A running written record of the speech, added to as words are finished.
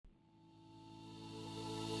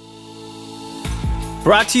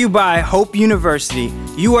Brought to you by Hope University,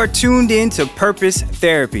 you are tuned in to Purpose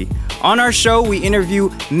Therapy. On our show, we interview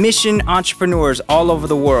mission entrepreneurs all over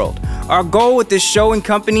the world. Our goal with this show and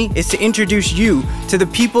company is to introduce you to the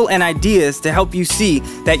people and ideas to help you see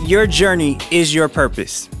that your journey is your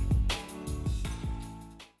purpose.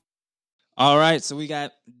 All right, so we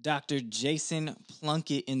got Dr. Jason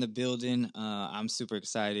Plunkett in the building. I'm super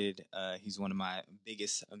excited. He's one of my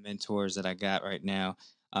biggest mentors that I got right now.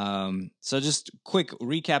 So just quick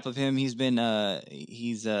recap of him. He has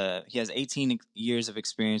 18 years of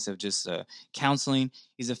experience of just counseling.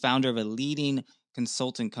 He's a founder of a leading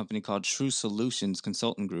consulting company called True Solutions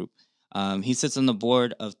Consulting Group. He sits on the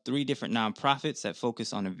board of 3 different nonprofits that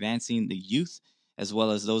focus on advancing the youth as well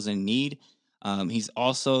as those in need. He's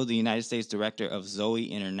also the United States director of Zoe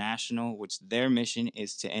International, which their mission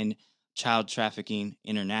is to end child trafficking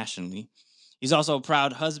internationally. He's also a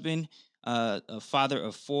proud husband, a father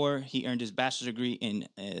of 4. He earned his bachelor's degree in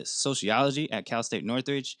sociology at Cal State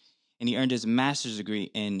Northridge, and he earned his master's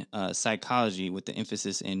degree in psychology with the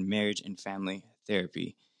emphasis in marriage and family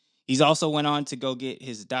therapy. He's also went on to go get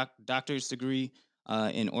his doctor's degree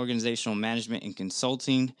in organizational management and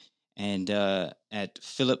consulting, and at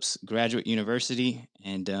Phillips Graduate University,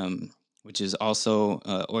 and which is also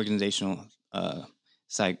organizational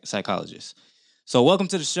psychologist. So welcome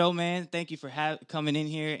to the show, man. Thank you for coming in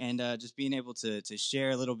here and just being able to share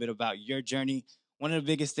a little bit about your journey. One of the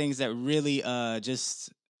biggest things that really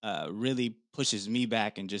really pushes me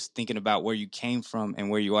back and just thinking about where you came from and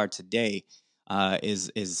where you are today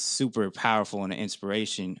is super powerful and an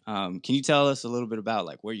inspiration. Can you tell us a little bit about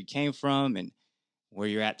like where you came from and where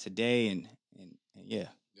you're at today and yeah.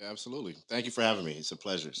 Yeah, absolutely. Thank you for having me. It's a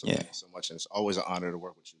pleasure. So thank you so much. And it's always an honor to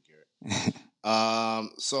work with you, Garrett.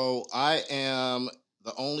 So I am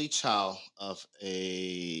the only child of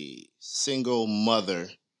a single mother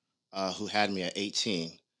who had me at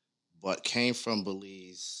 18, but came from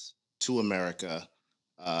Belize to America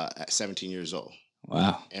at 17 years old.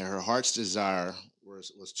 Wow. And her heart's desire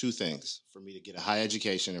was 2 things: for me to get a high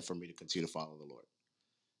education and for me to continue to follow the Lord.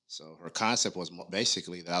 So her concept was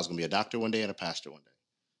basically that I was going to be a doctor one day and a pastor one day.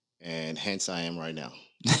 And hence I am right now.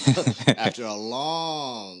 After a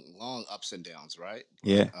long ups and downs, right?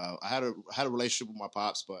 Yeah. I had a relationship with my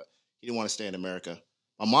pops, but he didn't want to stay in America.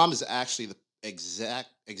 My mom is actually the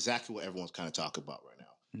exactly what everyone's kind of talking about right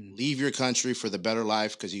now. Mm-hmm. Leave your country for the better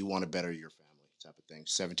life because you want to better your family, type of thing.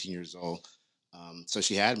 17 years old. So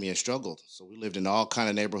she had me and struggled. So we lived in all kind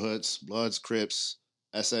of neighborhoods, Bloods, Crips,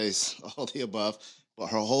 essays, all the above. But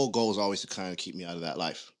her whole goal was always to kind of keep me out of that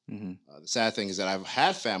life. Mm-hmm. The sad thing is that I've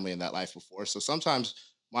had family in that life before. So sometimes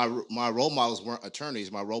my role models weren't attorneys.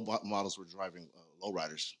 My role models were driving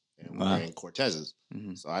lowriders and wearing Cortezes.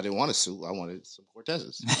 Mm-hmm. So I didn't want a suit. I wanted some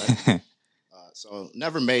Cortezes. Right? So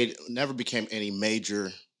never became any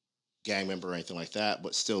major gang member or anything like that,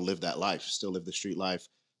 but still lived that life, still lived the street life,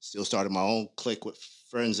 still started my own clique with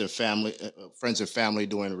friends and family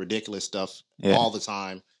doing ridiculous stuff all the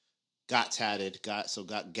time. Got tatted,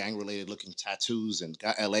 got gang-related looking tattoos and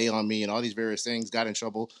got LA on me and all these various things. Got in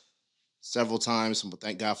trouble several times, but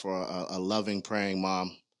thank God for a loving, praying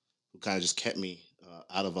mom who kind of just kept me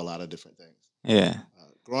out of a lot of different things. Yeah.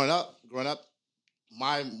 Growing up,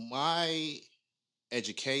 my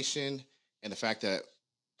education and the fact that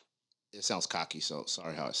it sounds cocky, so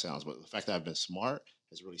sorry how it sounds, but the fact that I've been smart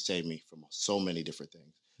has really saved me from so many different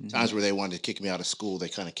things. Mm-hmm. Times where they wanted to kick me out of school, they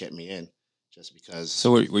kind of kept me in. Just because.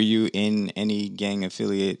 So were you in any gang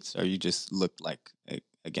affiliates, or you just looked like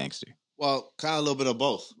a gangster? Well, kind of a little bit of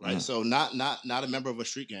both, right? Mm-hmm. So not a member of a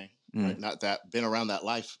street gang, right? Not that been around that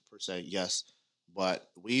life per se, yes, but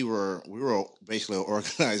we were basically an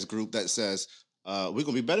organized group that says we're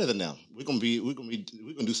gonna be better than them. We're gonna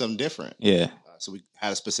do something different. Yeah. So we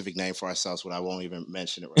had a specific name for ourselves, but I won't even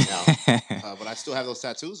mention it right now. But I still have those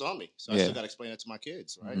tattoos on me, so I still got to explain that to my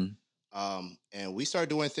kids, right? Mm-hmm. And we started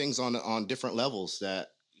doing things on different levels that,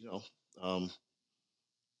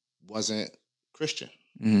 wasn't Christian,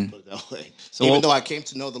 put it that way. So even though I came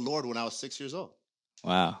to know the Lord when I was 6 years old.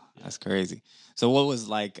 Wow, that's crazy. So what was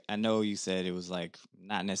like, I know you said it was like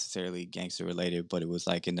not necessarily gangster related, but it was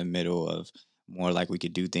like in the middle of more like we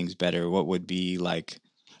could do things better. What would be like,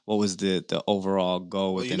 what was the overall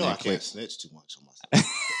goal within that? I can't snitch too much on myself.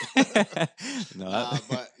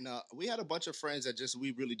 But we had a bunch of friends that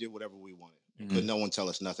we really did whatever we wanted. Mm-hmm. Couldn't no one tell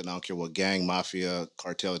us nothing. I don't care what gang, mafia,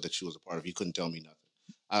 cartel that you was a part of. You couldn't tell me nothing.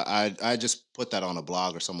 I just put that on a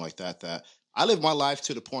blog or something like that. That I live my life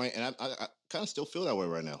to the point, and I kind of still feel that way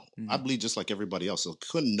right now. Mm-hmm. I believe just like everybody else. So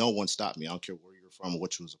couldn't no one stop me. I don't care where you're from or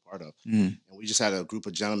what you was a part of. Mm-hmm. And we just had a group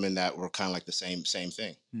of gentlemen that were kind of like the same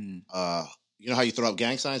thing. Mm-hmm. you know how you throw up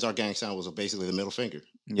gang signs? Our gang sign was basically the middle finger.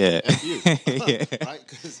 Yeah. F you, Yeah. right?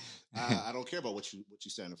 Because I don't care about what you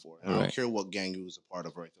standing for, and I Right. don't care what gang you was a part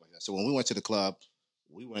of or anything like that. So when we went to the club,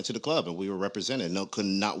 and we were represented. No, could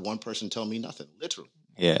not one person tell me nothing, literally.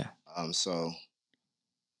 Yeah. So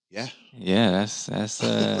yeah. Yeah,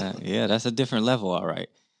 yeah, that's a different level, all right.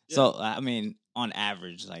 Yeah. So, I mean, on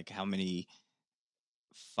average, like how many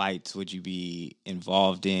fights would you be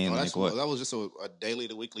involved in? No, Like what? that was just a daily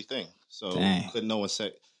to weekly thing. So Dang. couldn't no one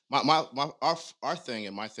say our thing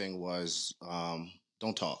and my thing was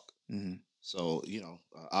don't talk. Hmm. So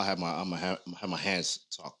I'll have have my hands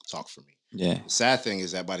talk for me. Yeah. The sad thing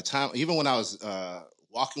is that by the time, even when I was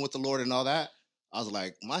walking with the Lord and all that, I was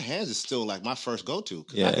like, my hands is still like my first go to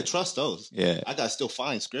because I could trust those. Yeah. I got to still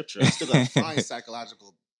find scripture. I still got to find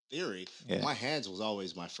psychological theory. Yeah. My hands was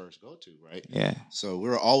always my first go to, right? Yeah. So we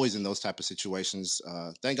were always in those type of situations.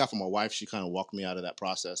 Thank God for my wife; she kind of walked me out of that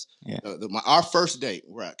process. Yeah. Our first date,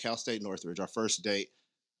 we're at Cal State Northridge. Our first date,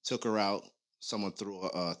 took her out. Someone threw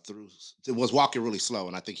it was walking really slow,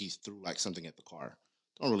 and I think he threw like something at the car.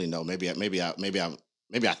 Don't really know. Maybe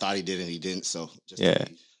I thought he did and he didn't. So just to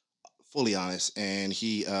be fully honest, and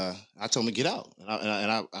I told him to get out, and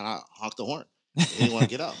I honked the horn. He didn't want to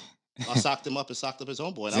get out. I socked him up and socked up his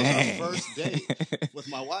own boy. And that was our first date with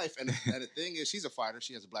my wife. And the thing is, she's a fighter.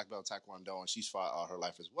 She has a black belt in Taekwondo, and she's fought all her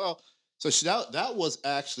life as well. So that was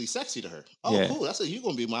actually sexy to her. Oh, cool. That's you're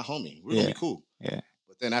gonna be my homie. We're gonna be cool. Yeah.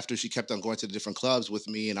 But then after she kept on going to the different clubs with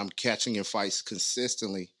me, and I'm catching in fights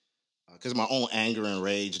consistently because of my own anger and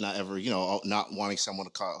rage, not ever, not wanting someone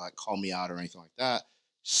to call me out or anything like that.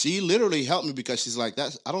 She literally helped me because she's like,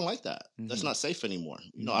 I don't like that. Mm-hmm. That's not safe anymore.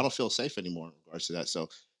 I don't feel safe anymore in regards to that. So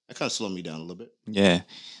that kind of slowed me down a little bit. Yeah.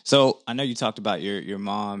 So I know you talked about your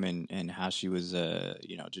mom and how she was,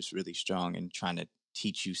 just really strong and trying to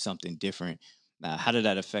teach you something different. How did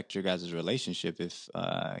that affect your guys' relationship? If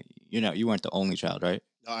you weren't the only child, right?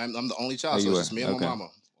 No, I'm the only child. So it's just me and my mama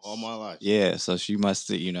all my life. Yeah. So she must,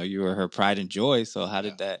 you were her pride and joy. So how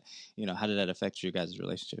did that affect your guys'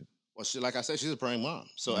 relationship? Well, like I said, she's a praying mom.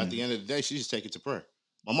 So at the end of the day, she just take it to prayer.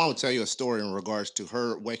 My mom would tell you a story in regards to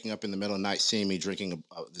her waking up in the middle of the night, seeing me drinking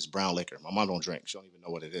this brown liquor. My mom don't drink. She don't even know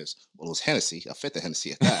what it is. Well, it was Hennessy, a fifth of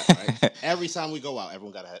Hennessy at that, right? Every time we go out,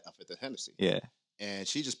 everyone got a fifth of Hennessy. Yeah. And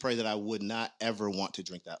she just prayed that I would not ever want to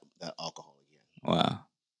drink that alcohol again. Wow.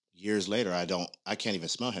 Years later, I can't even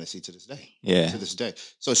smell Hennessy to this day. Yeah. To this day.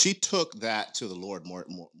 So she took that to the Lord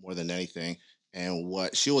more than anything. And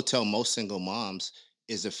what she will tell most single moms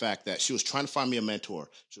is the fact that she was trying to find me a mentor.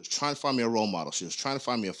 She was trying to find me a role model. She was trying to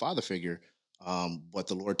find me a father figure. But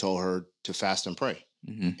the Lord told her to fast and pray.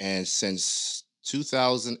 Mm-hmm. And since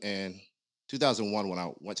 2001, when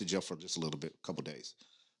I went to jail for just a couple days,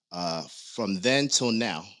 from then till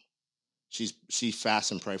now, she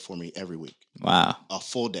fasts and pray for me every week. Wow. A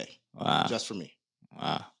full day. Wow. Just for me.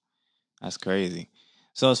 Wow. That's crazy.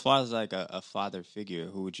 So as far as like a father figure,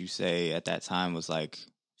 who would you say at that time was like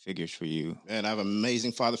figures for you? Man, I have an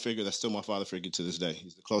amazing father figure that's still my father figure to this day.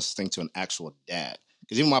 He's the closest thing to an actual dad.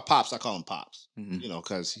 Because even my pops, I call him Pops. Mm-hmm.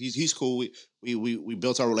 Because he's cool. We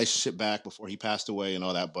built our relationship back before he passed away and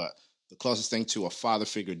all that. But the closest thing to a father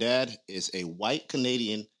figure dad is a white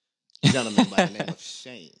Canadian gentleman by the name of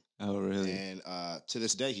Shane. Oh, really? And to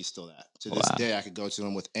this day, he's still that. To this day, I could go to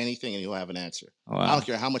him with anything and he'll have an answer. Wow. I don't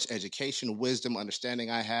care how much education, wisdom, understanding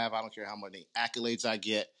I have. I don't care how many accolades I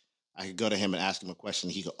get. I could go to him and ask him a question.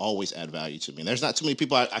 He could always add value to me. And there's not too many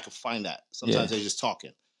people I could find that. Sometimes they're just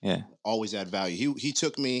talking. Yeah. Always add value. He just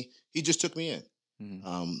took me in.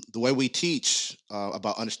 Mm-hmm. The way we teach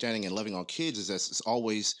about understanding and loving on kids is that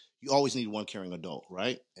you always need one caring adult,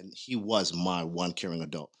 right? And he was my one caring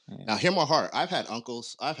adult. Yeah. Now, hear my heart. I've had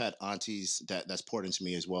uncles, I've had aunties that's poured into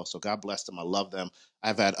me as well. So God bless them. I love them.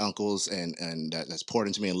 I've had uncles and that's poured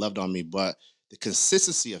into me and loved on me. But the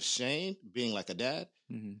consistency of Shane being like a dad,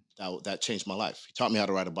 that changed my life. He taught me how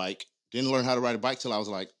to ride a bike. Didn't learn how to ride a bike till I was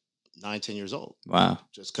like 9-10 years old. Wow.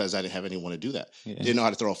 Just because I didn't have anyone to do that. Yeah. Didn't know how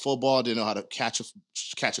to throw a football. Didn't know how to catch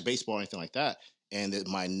a baseball or anything like that. And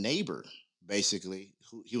my neighbor, basically,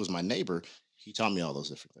 he was my neighbor. He taught me all those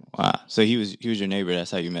different things. Wow. So he was your neighbor.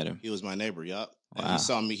 That's how you met him. He was my neighbor. Yup. Wow. And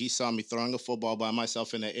he saw me throwing a football by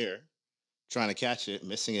myself in the air, trying to catch it,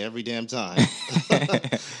 missing it every damn time.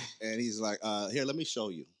 And he's like, "Here, let me show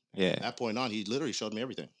you." Yeah. At that point on, he literally showed me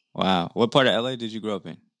everything. Wow. What part of LA did you grow up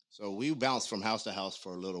in? So we bounced from house to house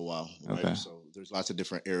for a little while, right? Okay. So there's lots of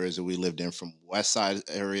different areas that we lived in, from west side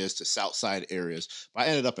areas to south side areas. But I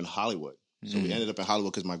ended up in Hollywood. So we ended up in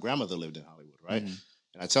Hollywood because my grandmother lived in Hollywood, right? And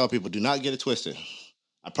I tell people, do not get it twisted.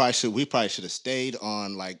 We probably should have stayed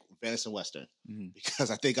on like Venice and Western Mm-hmm.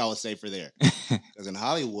 because I think I was safer there. Because in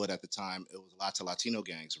Hollywood at the time, it was lots of Latino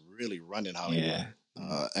gangs really running Hollywood.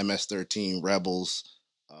 Yeah. MS-13, Rebels,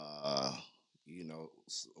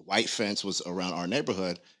 White Fence was around our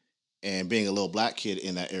neighborhood. And being a little black kid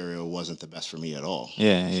in that area wasn't the best for me at all.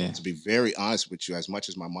 Yeah, so yeah. To be very honest with you, as much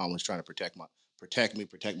as my mom was trying to protect my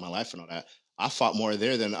life and all that, I fought more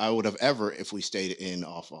there than I would have ever if we stayed in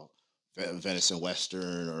off of Venice and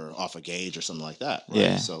Western or off of Gage or something like that. Right.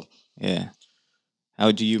 Yeah. So yeah.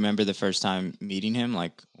 How do you remember the first time meeting him?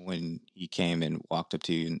 Like when he came and walked up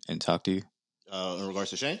to you and talked to you? In regards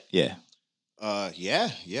to Shane? Yeah. Yeah,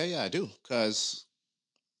 I do. Because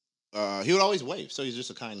he would always wave. So he's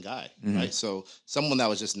just a kind guy, right? So someone that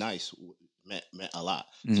was just nice meant a lot.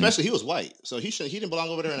 Especially he was white, so he didn't belong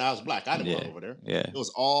over there, and I was black. I didn't belong over there. Yeah. It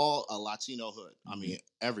was all a Latino hood. I mean,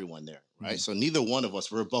 everyone there, right? So neither one of us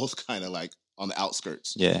were both kind of like on the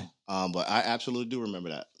outskirts. Yeah. But I absolutely do remember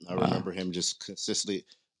that. I remember him just consistently.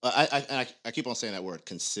 I keep on saying that word,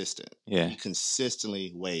 consistent. Yeah. He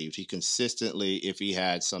consistently waved. He consistently, if he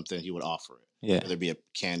had something, he would offer it. Yeah. Whether it be a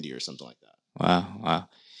candy or something like that. Wow.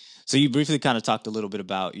 So you briefly kind of talked a little bit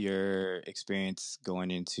about your experience going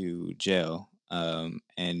into jail.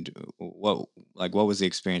 And what was the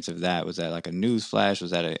experience of that? Was that like a news flash?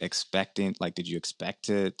 Was that expectant? Like, did you expect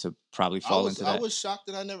to probably fall into that? I was shocked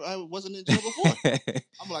that I wasn't in jail before.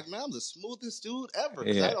 I'm like, man, I'm the smoothest dude ever.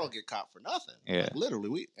 Because I don't get caught for nothing. Yeah. Like,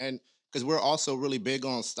 literally. Because we're also really big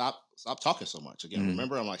on stop talking so much. Again,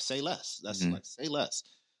 remember, I'm like, say less. That's like, say less.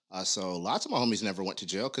 So lots of my homies never went to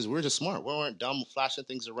jail because we were just smart. We weren't dumb, flashing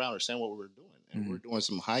things around or saying what we were doing. And we're doing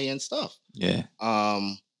some high-end stuff. Yeah.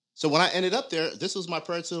 So when I ended up there, this was my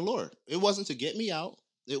prayer to the Lord. It wasn't to get me out.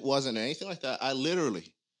 It wasn't anything like that. I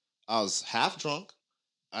was half drunk.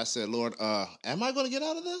 I said, Lord, am I going to get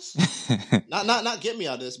out of this? not get me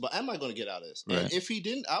out of this, but am I going to get out of this? Right. And if he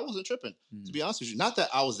didn't, I wasn't tripping, to be honest with you. Not that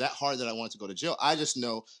I was that hard that I wanted to go to jail. I just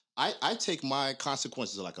know I take my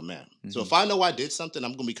consequences like a man. So if I know I did something,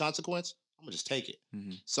 I'm going to be consequence, I'm going to just take it.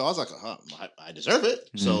 So I was like, I deserve it.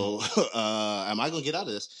 So am I going to get out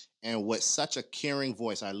of this? And with such a caring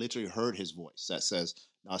voice, I literally heard his voice that says,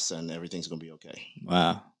 no, son, everything's going to be okay.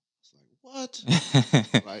 Wow. What?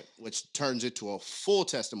 Right? Which turns into a full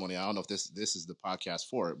testimony. I don't know if this is the podcast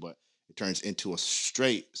for it, but it turns into a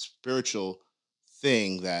straight spiritual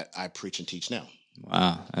thing that I preach and teach now.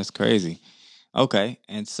 Wow, that's crazy. Okay,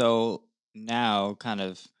 and so now, kind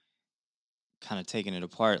of taking it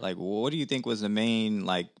apart, like, what do you think was the main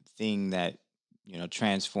thing that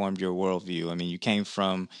transformed your worldview? I mean, you came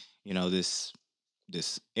from this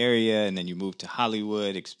area, and then you moved to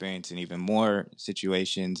Hollywood, experiencing even more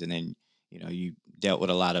situations, and then you dealt with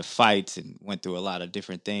a lot of fights and went through a lot of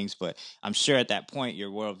different things. But I'm sure at that point your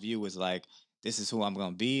worldview was like, this is who I'm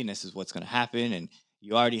going to be, and this is what's going to happen, and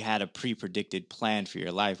you already had a pre-predicted plan for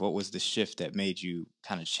your life. What was the shift that made you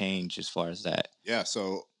kind of change as far as that? Yeah,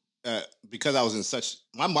 so because I was in such,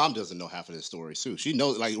 my mom doesn't know half of this story too. She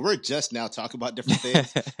knows, like, we're just now talking about different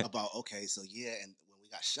things about, okay, so yeah, and when we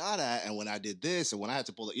got shot at, and when I did this, and when I had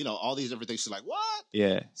to pull it, all these different things. She's like, what?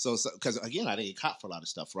 Yeah. So because again, I didn't get caught for a lot of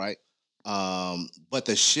stuff, right? But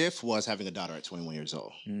the shift was having a daughter at 21 years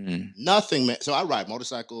old. Nothing. So I ride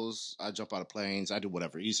motorcycles, I jump out of planes, I do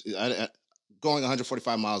whatever. Going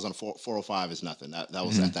 145 miles on 405 is nothing. That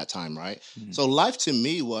was at that time, right? So life to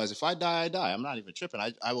me was, if I die, I die. I'm not even tripping.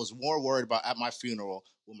 I was more worried about at my funeral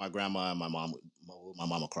will my grandma and my mom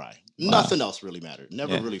will cry. Wow. Nothing else really mattered.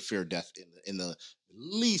 Never really feared death in the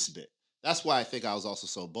least bit. That's why I think I was also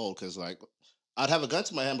so bold, because like I'd have a gun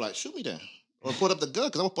to my hand, like, shoot me then, or put up the gun,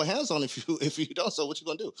 because I'm gonna put hands on if you don't. So what you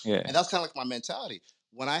gonna do? Yeah. And that's kind of like my mentality.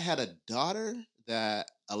 When I had a daughter,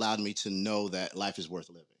 that allowed me to know that life is worth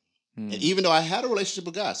living. And even though I had a relationship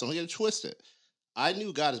with God, so don't get it twisted, I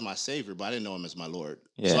knew God as my savior, but I didn't know him as my Lord.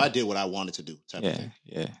 Yeah. So I did what I wanted to do, type of thing.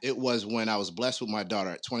 Yeah. It was when I was blessed with my daughter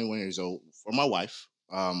at 21 years old for my wife.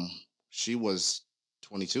 She was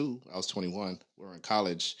 22. I was 21. We were in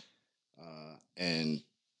college. And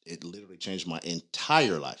it literally changed my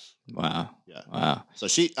entire life. Wow. Yeah. Wow. So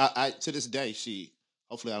I to this day,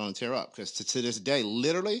 hopefully I don't tear up, because to this day,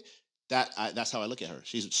 literally, that's how I look at her.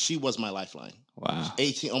 She was my lifeline. Wow.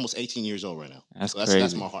 She's almost 18 years old right now. That's crazy.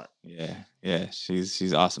 That's my heart. Yeah.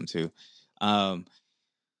 She's awesome too.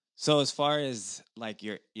 So as far as like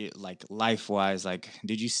your like life wise, like,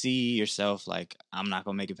 did you see yourself like, I'm not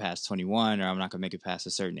gonna make it past 21, or I'm not gonna make it past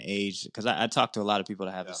a certain age? Because I talk to a lot of people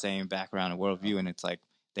that have the same background and worldview, and it's like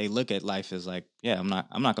they look at life as like, yeah, I'm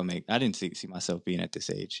not gonna make. I didn't see myself being at this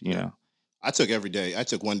age, you know. I took every day. I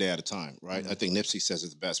took one day at a time, right? I think Nipsey says it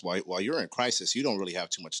the best. While you're in crisis, you don't really have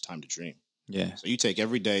too much time to dream. Yeah. So you take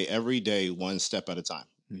every day, one step at a time.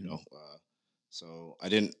 you know. So I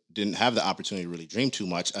didn't have the opportunity to really dream too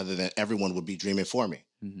much, other than everyone would be dreaming for me.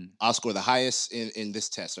 I'll score the highest in this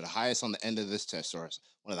test, or the highest on the end of this test, or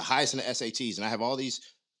one of the highest in the SATs, and I have all these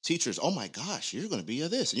teachers. Oh my gosh, you're going to be a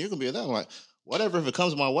this, and you're going to be a that. I'm like, whatever. If it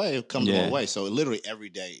comes my way, it comes my way. So literally every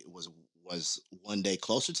day was one day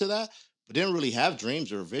closer to that, but didn't really have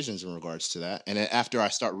dreams or visions in regards to that. And then after I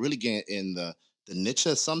start really getting in the niche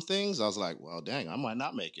of some things, I was like, well, dang, I might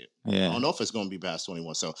not make it. I don't know if it's going to be past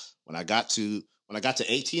 21. So when I got to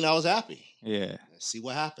 18, I was happy. Yeah. Let's see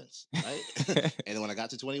what happens. Right. And then when I got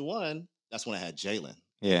to 21, that's when I had Jalen.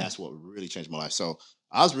 Yeah. That's what really changed my life. So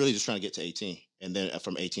I was really just trying to get to 18, and then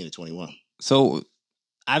from 18 to 21. So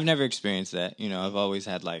I've never experienced that. You know, I've always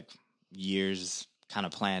had like years kind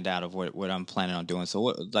of planned out of what I'm planning on doing. So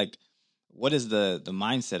what is the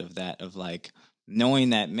mindset of that, of like knowing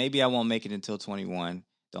that maybe I won't make it until 21?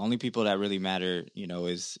 The only people that really matter, you know,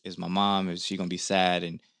 is my mom. Is she going to be sad?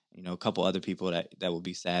 And, you know, a couple other people that will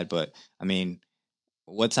be sad. But I mean,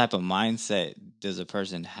 what type of mindset does a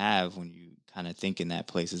person have when you kind of think in that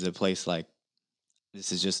place? Is it a place like,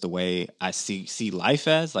 this is just the way I see life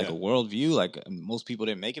as, like a worldview? Like most people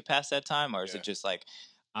didn't make it past that time, or is it just like,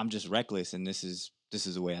 I'm just reckless and this is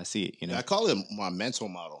the way I see it? You know, I call it my mental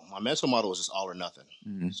model. My mental model is just all or nothing.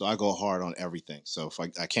 So I go hard on everything. So if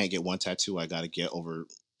I can't get one tattoo, I got to get over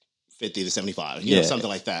 50 to 75, you know, something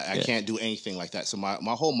like that. I can't do anything like that. So my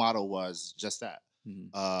whole motto was just that,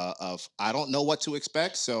 of I don't know what to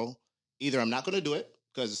expect. So either I'm not going to do it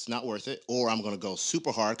because it's not worth it, or I'm going to go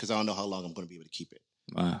super hard because I don't know how long I'm going to be able to keep it.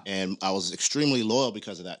 Wow. And I was extremely loyal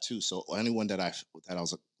because of that too. So anyone that I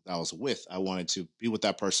was with, I wanted to be with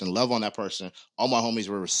that person, love on that person. All my homies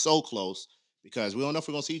were so close because we don't know if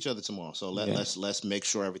we're going to see each other tomorrow. So let's make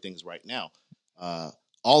sure everything's right now.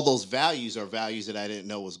 All those values are values that I didn't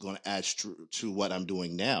know was going to add to what I'm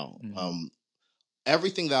doing now.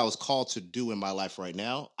 Everything that I was called to do in my life right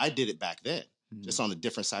now, I did it back then, just on a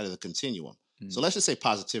different side of the continuum. So let's just say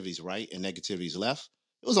positivity is right and negativity is left.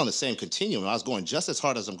 It was on the same continuum. I was going just as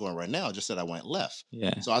hard as I'm going right now, just that I went left.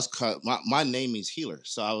 Yeah. So I was my name means healer.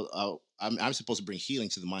 So I'm supposed to bring healing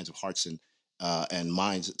to the minds of hearts and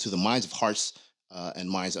minds, to the minds of hearts and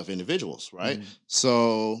minds of individuals, right?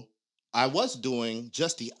 So I was doing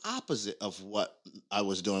just the opposite of what I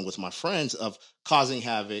was doing with my friends, of causing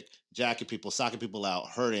havoc, jacking people, socking people out,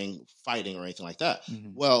 hurting, fighting, or anything like that.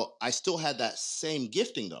 Well, I still had that same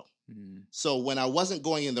gifting though. So when I wasn't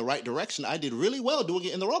going in the right direction, I did really well doing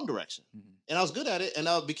it in the wrong direction. And I was good at it, and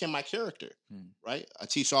that became my character, right? I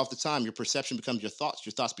teach all the time, your perception becomes your thoughts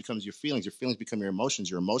becomes your feelings become your emotions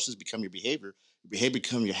become your behavior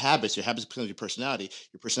become your habits become your personality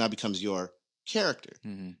becomes your character.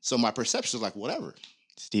 So my perception is like, whatever.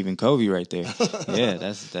 Stephen Covey right there. Yeah,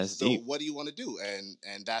 that's so deep. What do you want to do?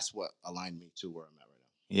 And that's what aligned me to where I'm at right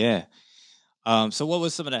now. Yeah. So what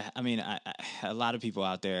was some of the, I mean, a lot of people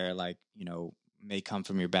out there, like, you know, may come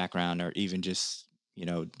from your background, or even just, you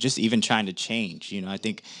know, just even trying to change. You know, I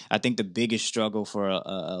think the biggest struggle for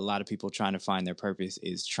a lot of people trying to find their purpose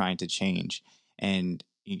is trying to change. And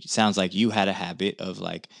it sounds like you had a habit of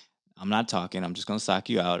like, I'm not talking, I'm just going to sock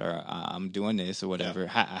you out, or I'm doing this or whatever.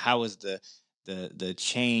 How was the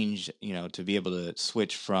change, you know, to be able to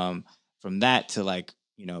switch from that to like,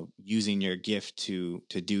 you know, using your gift to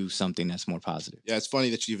do something that's more positive? Yeah, it's funny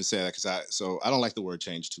that you even say that, because I don't like the word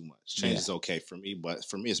change too much. Change is okay for me, but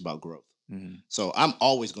for me it's about growth. So I'm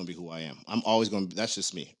always going to be who I am. I'm always going to be, that's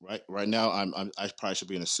just me, right? Right now I probably should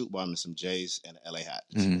be in a suit, but I'm in some J's and an LA hat.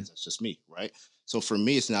 That's just me, right? So for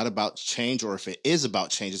me, it's not about change, or if it is about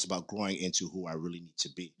change, it's about growing into who I really need to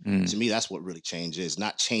be. To me, that's what really change is,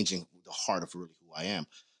 not changing the heart of really who I am.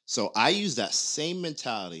 So I use that same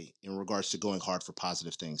mentality in regards to going hard for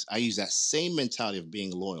positive things. I use that same mentality of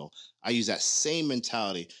being loyal. I use that same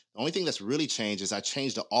mentality. The only thing that's really changed is I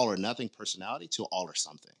changed the all or nothing personality to all or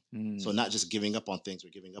something. So not just giving up on things or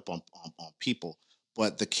giving up on people,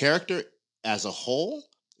 but the character as a whole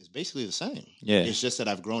is basically the same. Yeah. It's just that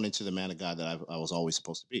I've grown into the man of God that I was always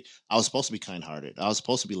supposed to be. I was supposed to be kind-hearted. I was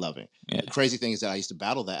supposed to be loving. The crazy thing is that I used to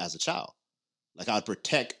battle that as a child. Like I would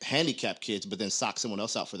protect handicapped kids, but then sock someone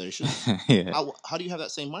else out for their issues. How do you have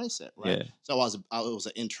that same mindset, right? Yeah. So it was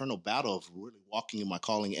an internal battle of really walking in my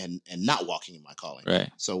calling and not walking in my calling. Right.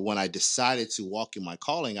 So when I decided to walk in my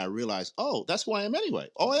calling, I realized, oh, that's who I am anyway.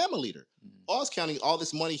 Oh, I am a leader. Oh, I was counting all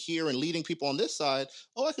this money here and leading people on this side.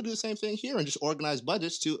 Oh, I could do the same thing here and just organize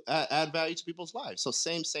budgets to add value to people's lives. So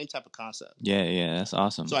same type of concept. Yeah, that's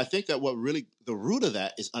awesome. So I think that what really the root of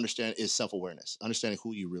that is self-awareness, understanding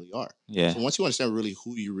who you really are. Yeah. So once you understand really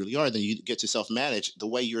who you really are, then you get to self-manage the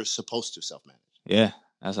way you're supposed to self-manage. Yeah,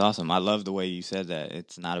 that's awesome. I love the way you said that.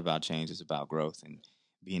 It's not about change, it's about growth. And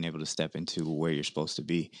being able to step into where you're supposed to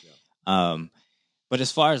be. Yeah. But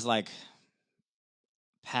as far as like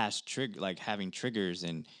past trigger, like having triggers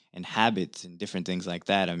and habits and different things like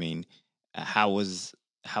that, I mean, how was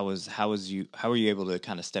how were you able to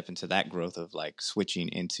kind of step into that growth of like switching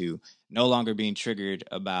into no longer being triggered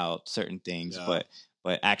about certain things, Yeah.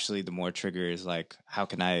 but actually the more trigger is like, how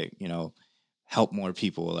can I, help more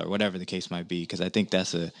people or whatever the case might be? Because I think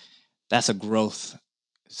that's a growth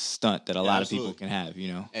stunt that a Yeah, lot of people absolutely. can have,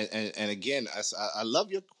 And again, I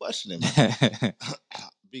love your questioning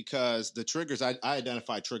because the triggers I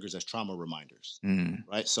identify triggers as trauma reminders, Mm,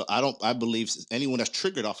 right? So I believe anyone that's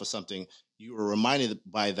triggered off of something, you were reminded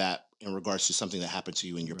by that in regards to something that happened to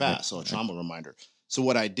you in your right, past. So a right. trauma reminder. So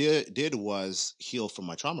what I did was heal from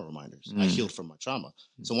my trauma reminders. I Mm, healed from my trauma.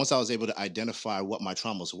 So once I was able to identify what my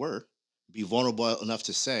traumas were, be vulnerable enough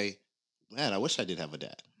to say, man, I wish I did have a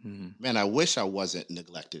dad. mm, Man, I wish I wasn't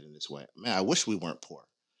neglected in this way. Man, I wish we weren't poor.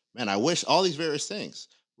 Man, I wish all these various things,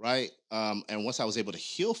 right? And once I was able to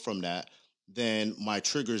heal from that, then my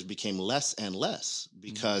triggers became less and less mm.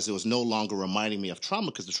 because it was no longer reminding me of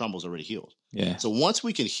trauma because the trauma was already healed. Yeah, So once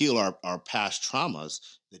we can heal our past traumas,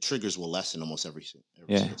 the triggers will lessen almost every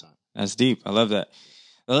yeah. single time. That's deep. I love that.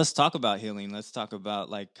 Well, let's talk about healing. Let's talk about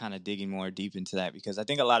like kind of digging more deep into that because I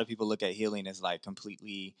think a lot of people look at healing as like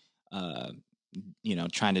completely, uh,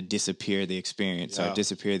 trying to disappear the experience or Yeah.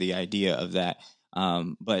 disappear the idea of that.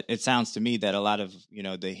 But it sounds to me that a lot of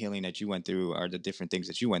the healing that you went through or the different things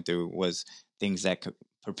that you went through was things that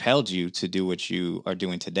propelled you to do what you are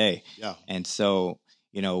doing today. Yeah. And so,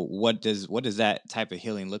 what does that type of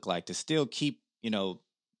healing look like to still keep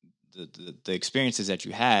the experiences that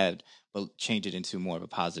you had, but change it into more of a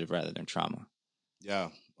positive rather than trauma? Yeah.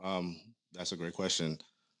 That's a great question.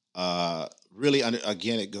 Really,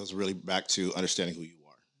 again, it goes really back to understanding who you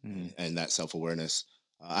are Hmm. and that self awareness.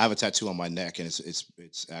 I have a tattoo on my neck, and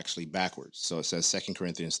it's actually backwards. So it says 2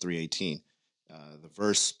 Corinthians 3:18. The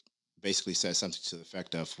verse basically says something to the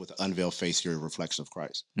effect of, "With an unveiled face, you're a reflection of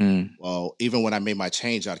Christ." Mm, Well, even when I made my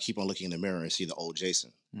change, I'd keep on looking in the mirror and see the old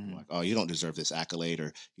Jason. I'm mm, like, "Oh, you don't deserve this accolade,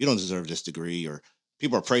 or you don't deserve this degree, or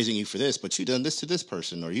people are praising you for this, but you done this to this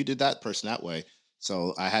person, or you did that person that way."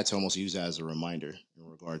 So I had to almost use that as a reminder in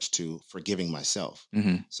regards to forgiving myself.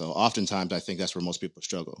 hmm. So oftentimes I think that's where most people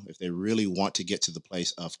struggle. If they really want to get to the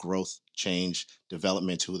place of growth, change,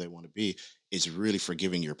 development to who they want to be, it's really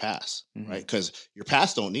forgiving your past, right? Hmm. Because your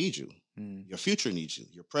past don't need you. Mm, Your future needs you.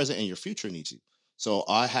 Your present and your future needs you. So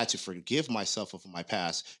I had to forgive myself of my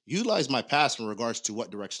past, utilize my past in regards to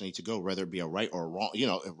what direction I need to go, whether it be a right or a wrong,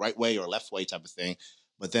 a right way or left way type of thing.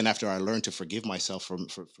 But then after I learned to forgive myself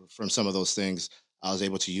from some of those things, I was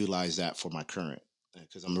able to utilize that for my current,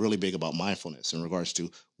 because I'm really big about mindfulness in regards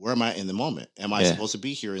to where am I in the moment? Am I yeah, supposed to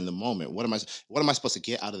be here in the moment? What am I supposed to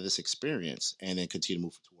get out of this experience and then continue to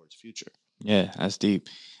move towards future? yeah, that's deep.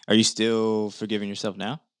 Are you still forgiving yourself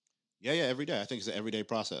now? Yeah, yeah, every day. I think it's an everyday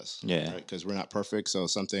process, Yeah, right? Because we're not perfect. So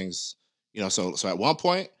some things, so at one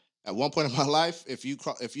point in my life, if you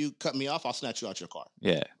cut me off, I'll snatch you out your car,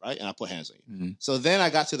 yeah, right? And I put hands on you. mhm, So then I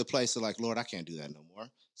got to the place of like, Lord, I can't do that no more.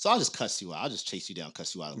 So I'll just cuss you out. I'll just chase you down,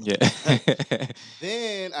 cuss you out a little yeah, bit, right?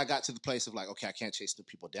 Then I got to the place of like, okay, I can't chase the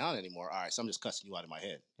people down anymore. All right, so I'm just cussing you out in my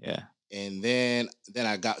head. yeah, And then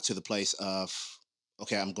I got to the place of,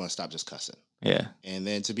 okay, I'm going to stop just cussing. yeah, And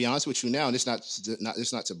then to be honest with you now, and it's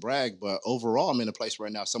not to brag, but overall, I'm in a place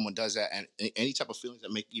right now. If someone does that, and any type of feelings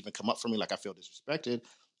that may even come up for me, like I feel disrespected,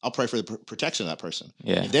 I'll pray for the protection of that person.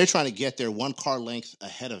 yeah, If they're trying to get there one car length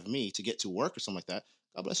ahead of me to get to work or something like that,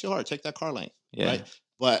 God bless your heart, take that car length, right? yeah,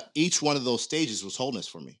 But each one of those stages was wholeness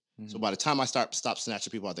for me. So mhm, by the time I stop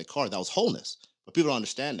snatching people out of their car, that was wholeness. But people don't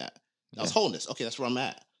understand that. That was yeah, wholeness. Okay, that's where I'm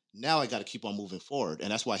at. Now I got to keep on moving forward,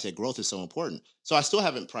 and that's why I say growth is so important. So I still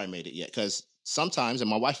haven't probably made it yet because sometimes, and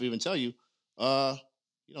my wife will even tell you, uh,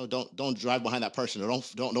 don't drive behind that person, or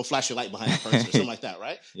don't flash your light behind that person, or something like that,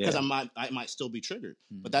 right? Because yeah, I might still be triggered,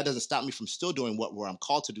 but mhm, that doesn't stop me from still doing where I'm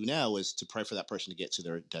called to do now is to pray for that person to get to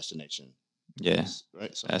their destination. yeah. Peace,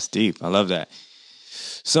 right? So That's deep. I love that.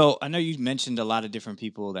 So I know you mentioned a lot of different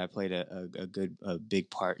people that played a big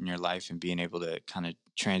part in your life and being able to kind of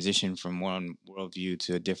transition from one worldview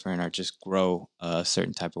to a different or just grow a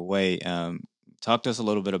certain type of way. Talk to us a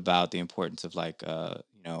little bit about the importance of like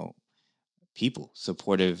people,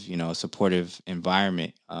 supportive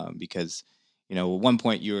environment. Because at one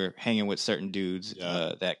point you were hanging with certain dudes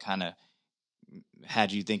yeah, that kind of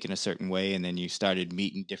had you thinking a certain way, and then you started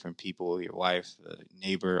meeting different people, your wife,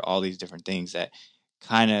 neighbor, all these different things that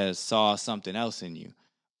kind of saw something else in you.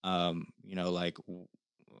 Like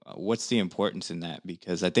what's the importance in that?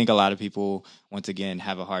 Because I think a lot of people, once again,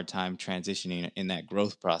 have a hard time transitioning in that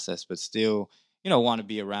growth process, but still, want to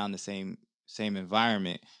be around the same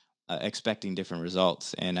environment, expecting different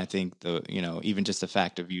results. And I think even just the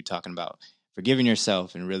fact of you talking about forgiving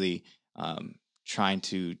yourself and really trying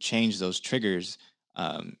to change those triggers,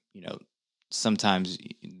 um, you know, sometimes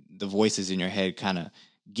the voices in your head kind of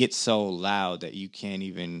get so loud that you can't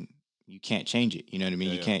change it. You know what I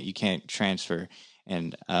mean? Yeah, yeah. You can't transfer.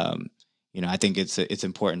 And I think it's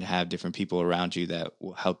important to have different people around you that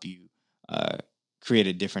will help you uh, create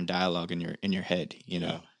a different dialogue in your head.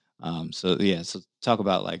 Yeah. So talk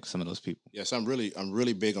about like some of those people. Yes, I'm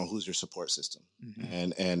really big on who's your support system,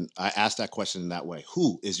 Hmm. and I ask that question in that way.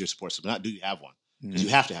 Who is your support system? Not do you have one? Because Hmm.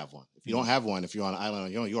 you have to have one. If you Hmm. don't have one, if you're on an island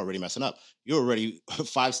on your own, you're already messing up. You're already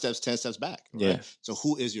 5 steps, 10 steps back, right? Yeah. So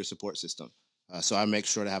who is your support system? So I make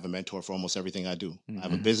sure to have a mentor for almost everything I do. I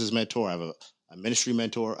have a Hmm. business mentor. I have a ministry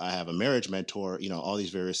mentor. I have a marriage mentor. All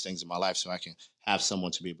these various things in my life, so I can have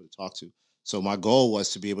someone to be able to talk to. So my goal was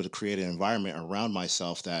to be able to create an environment around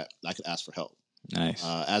myself that I could ask for help. Nice.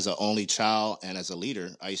 As an only child and as a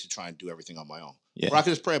leader, I used to try and do everything on my own. Or Yeah. I could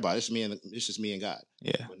just pray about it. It's just me and God.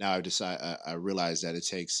 Yeah. But now I realize that it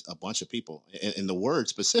takes a bunch of people. In the word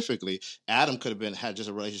specifically, Adam could have had just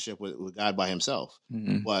a relationship with God by himself.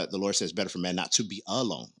 Hmm. But the Lord says better for man not to be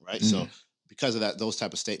alone, right? Hmm. So because of that, those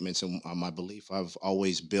type of statements and my belief, I've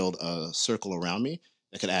always built a circle around me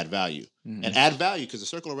that could add value. Hmm. And add value, because the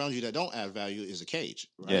circle around you that don't add value is a cage,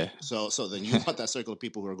 right? Yeah. So then you want that circle of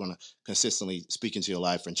people who are going to consistently speak into your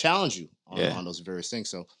life and challenge you Yeah. on those various things.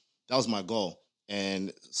 So that was my goal.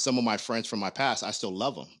 And some of my friends from my past, I still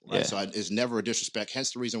love them, right? Yeah. So it's never a disrespect.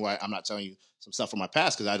 Hence the reason why I'm not telling you some stuff from my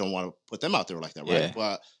past, because I don't want to put them out there like that, right? Yeah.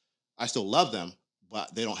 But I still love them,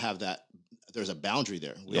 but they don't have that. There's a boundary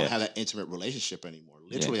there. We Yeah. don't have that intimate relationship anymore.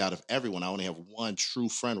 Yeah. Literally, out of everyone, I only have one true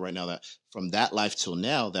friend right now that from that life till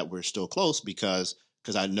now that we're still close, because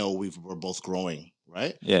I know we're both growing,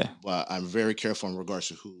 right? Yeah. But I'm very careful in regards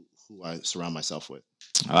to who I surround myself with.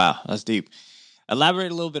 Wow, that's deep.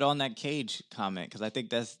 Elaborate a little bit on that cage comment, because I think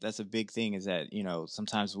that's a big thing. Is that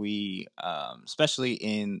sometimes we, especially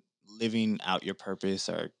in living out your purpose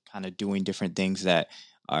or kind of doing different things that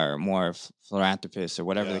are more philanthropists or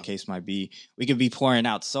whatever the Yeah. case might be, we could be pouring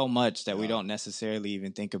out so much that we Yeah. don't necessarily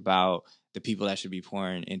even think about the people that should be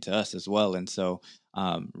pouring into us as well. And so,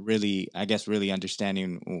 really, I guess, really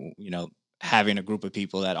understanding, having a group of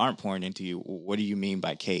people that aren't pouring into you. What do you mean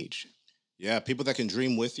by cage? Yeah, people that can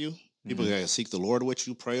dream with you, people Hmm. that can seek the Lord with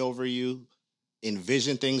you, pray over you,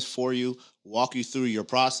 envision things for you, walk you through your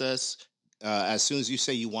process. As soon as you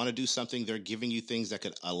say you want to do something, they're giving you things that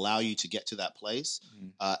could allow you to get to that place,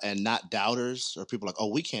 Hmm. and not doubters or people like, oh,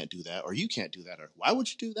 we can't do that, or you can't do that, or why would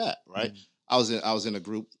you do that, right? Hmm. I was in a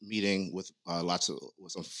group meeting with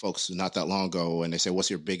with some folks not that long ago, and they said, what's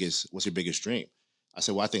your biggest dream? I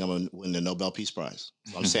said, well, I think I'm gonna win the Nobel Peace Prize.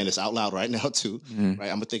 So I'm saying this out loud right now too, Hmm. right?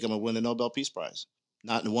 I'm gonna win the Nobel Peace Prize.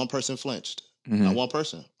 Not one person flinched. Hmm. Not one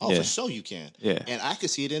person. Oh, Yeah. for sure you can. Yeah. And I could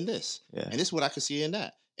see it in this. Yeah. And this is what I could see in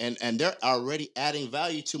that. And they're already adding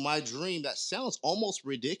value to my dream that sounds almost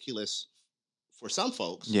ridiculous for some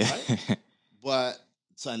folks, Yeah. right? But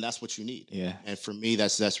and that's what you need. Yeah. And for me,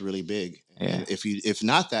 that's really big. Yeah. And if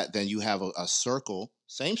not that, then you have a circle,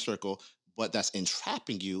 same circle, but that's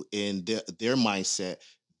entrapping you in their mindset.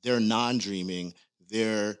 They're non-dreaming.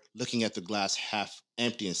 They're looking at the glass half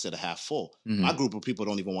empty instead of half full. Hmm. My group of people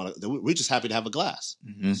don't even want to. We're just happy to have a glass.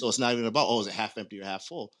 Hmm. So it's not even about, is it half empty or half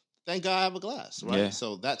full? Thank God I have a glass, right? Yeah.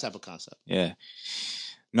 So that type of concept. Yeah.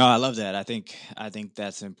 No, I love that. I think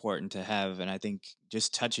that's important to have, and I think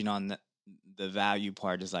just touching on the value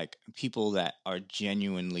part is like people that are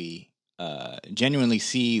genuinely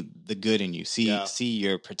see the good in you, Yeah. see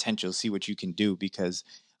your potential, see what you can do, because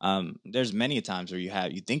there's many times where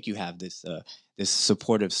you think you have this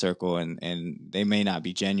supportive circle, and they may not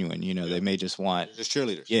be genuine. Yeah. They may just want. They're just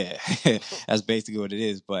cheerleaders. Yeah, that's basically what it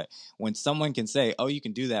is. But when someone can say, "Oh, you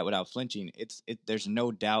can do that without flinching," there's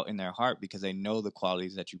no doubt in their heart, because they know the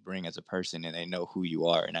qualities that you bring as a person, and they know who you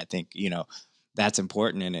are. And I think that's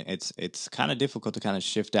important, and it's kind of difficult to kind of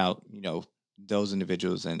shift out those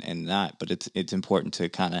individuals and not. But it's important to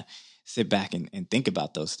kind of sit back and think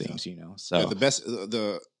about those things. So Yeah, the best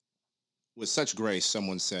with such grace,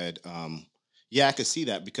 someone said, yeah, I could see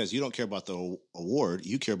that, because you don't care about the award,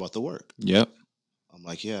 you care about the work. Yep. I'm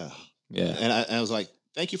like, yeah. Yeah. And I was like,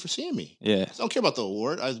 thank you for seeing me. Yeah. I don't care about the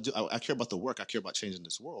award. I care about the work. I care about changing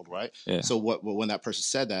this world, right? Yeah. So when that person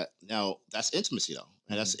said that, now that's intimacy though,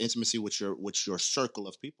 and that's intimacy with your circle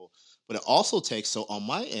of people. But it also takes, so on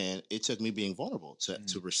my end, it took me being vulnerable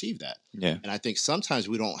to receive that. Yeah. And I think sometimes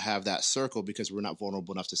we don't have that circle because we're not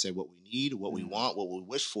vulnerable enough to say what we need, what we want, what we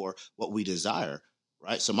wish for, what we desire,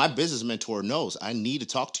 right? So my business mentor knows I need to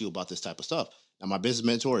talk to you about this type of stuff. Now, my business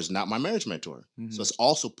mentor is not my marriage mentor. Mhm. So it's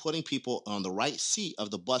also putting people on the right seat of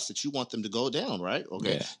the bus that you want them to go down, right?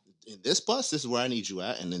 Okay. Yeah. In this bus, this is where I need you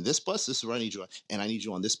at. And in this bus, this is where I need you at. And I need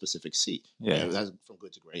you on this specific seat. Yeah. Right? That's from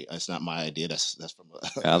good to great. That's not my idea. That's from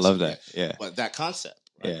I love that. Yeah. But that concept.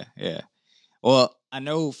 Right? Yeah. Yeah. Well, I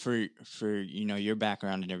know for your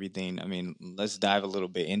background and everything. I mean, let's dive a little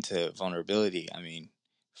bit into vulnerability. I mean,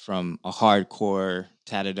 from a hardcore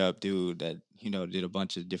tatted up dude that did a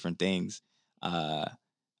bunch of different things. Uh,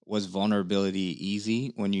 was vulnerability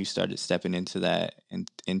easy when you started stepping into that and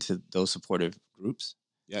into those supportive groups?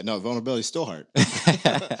 Yeah, no, vulnerability is still hard.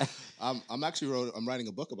 I'm writing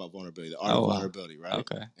a book about vulnerability, the art of vulnerability, right?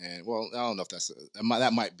 Okay. And well, I don't know if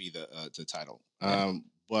that might be the title. Yeah.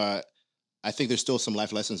 But I think there's still some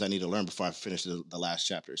life lessons I need to learn before I finish the last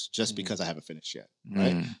chapters, just because I haven't finished yet,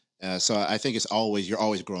 right? So I think you're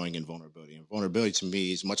always growing in vulnerability, and vulnerability to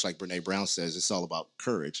me is much like Brene Brown says. It's all about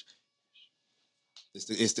courage.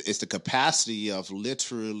 It's the capacity of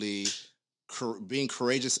literally being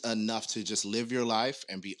courageous enough to just live your life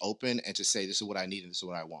and be open and to say, this is what I need and this is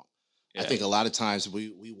what I want. Yeah. I think a lot of times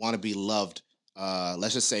we want to be loved.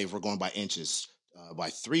 Let's just say if we're going by inches, by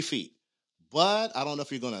 3 feet, but I don't know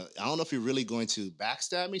if you're really going to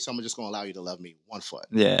backstab me. So I'm just going to allow you to love me 1 foot.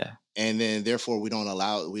 Yeah. And then therefore we're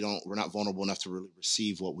not vulnerable enough to really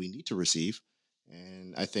receive what we need to receive.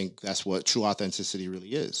 And I think that's what true authenticity really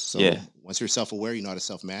is. So once you're self-aware, you know how to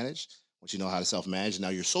self-manage. Once you know how to self-manage, now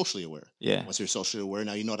you're socially aware. Yeah. Once you're socially aware,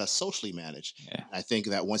 now you know how to socially manage. Yeah. I think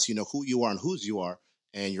that once you know who you are and whose you are,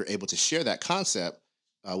 and you're able to share that concept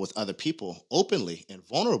with other people openly and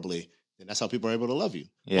vulnerably, then that's how people are able to love you.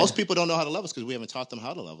 Yeah. Most people don't know how to love us because we haven't taught them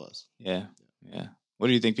how to love us. Yeah. Yeah. What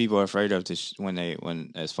do you think people are afraid of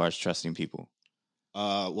when as far as trusting people?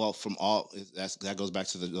 Well, that goes back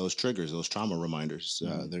to those triggers, those trauma reminders.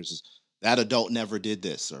 There's that adult never did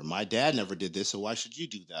this, or my dad never did this, so why should you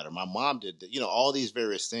do that? Or my mom did that. All these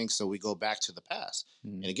various things. So we go back to the past.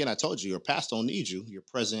 And again, I told you, your past don't need you. Your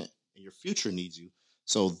present and your future needs you.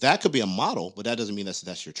 So that could be a model, but that doesn't mean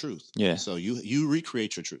that's your truth. Yeah. So you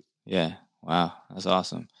recreate your truth. Yeah. Wow, that's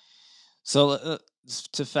awesome. So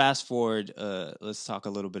to fast forward, let's talk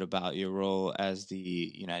a little bit about your role as the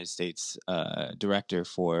United States director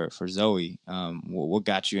for Zoe. What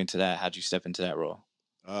got you into that? How'd you step into that role?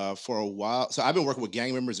 For a while, so I've been working with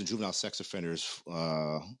gang members and juvenile sex offenders.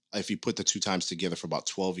 If you put the 2 times together, for about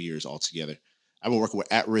 12 years altogether. I've been working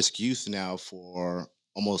with at-risk youth now for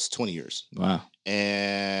almost 20 years. Wow.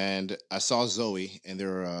 And I saw Zoe, and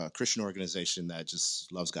they're a Christian organization that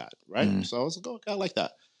just loves God, right? So I was like, oh, God, like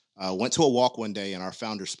that. Went to a walk one day, and our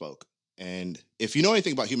founder spoke. And if you know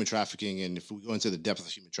anything about human trafficking, and if we go into the depth of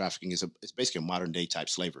human trafficking, it's basically a modern day type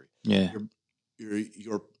slavery. Yeah.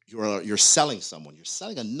 You're selling someone. You're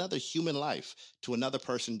selling another human life to another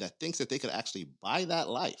person that thinks that they could actually buy that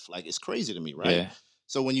life. Like, it's crazy to me, right? Yeah.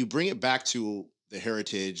 So when you bring it back to the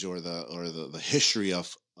heritage or the history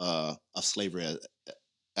of slavery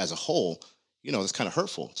as a whole, it's kind of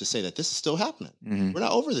hurtful to say that this is still happening. We're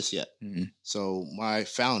not over this yet. So my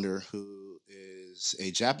founder, who is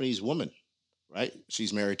a Japanese woman, right?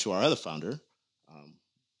 She's married to our other founder,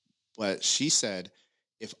 but she said,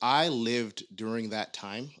 if I lived during that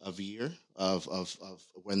time of year of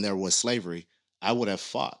when there was slavery, I would have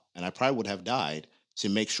fought, and I probably would have died to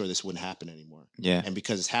make sure this wouldn't happen anymore. Yeah. And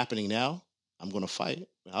because it's happening now, I'm going to fight,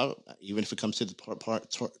 even if it comes to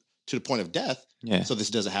the point of death. Yeah. So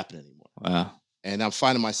this doesn't happen anymore. Wow. And I'm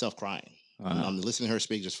finding myself crying. Wow. I'm listening to her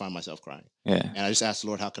speak, just find myself crying. Yeah. And I just asked the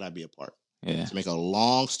Lord, how could I be a part? Yeah. To make a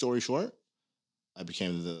long story short, I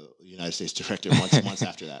became the United States director months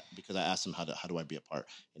after that, because I asked him, how do I be a part?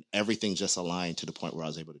 And everything just aligned to the point where I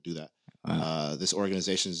was able to do that. Wow. This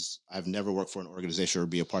I've never worked for an organization or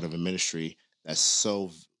be a part of a ministry that's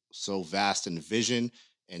so vast in vision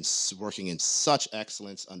and working in such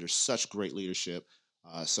excellence under such great leadership.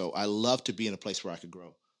 So I love to be in a place where I could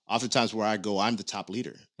grow. Oftentimes where I go, I'm the top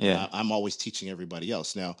leader. Yeah. I'm always teaching everybody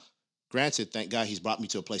else. Now, granted, thank God he's brought me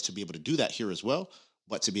to a place to be able to do that here as well,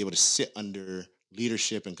 but to be able to sit under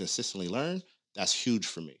leadership and consistently learn, that's huge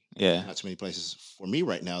for me. Yeah. Not too many places for me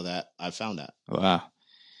right now that I've found that. Wow.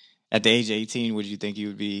 At the age of 18, would you think you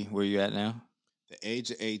would be where you're at now? The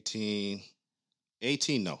age of 18,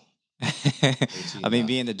 no. 18, I mean,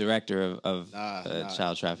 being the director of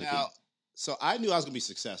child trafficking. Now, so I knew I was going to be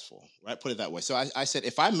successful, right? Put it that way. So I said,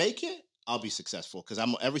 if I make it, I'll be successful, because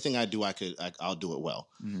everything I do, I'll do it well.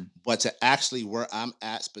 But to actually where I'm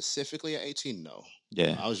at specifically at 18, no.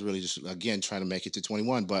 Yeah. I was really just, again, trying to make it to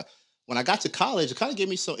 21. But when I got to college, it kind of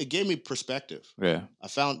gave me perspective. Yeah. I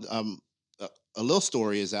found a little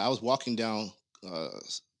story is that I was walking down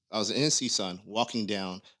I was in CSUN walking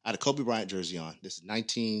down. I had a Kobe Bryant jersey on. This is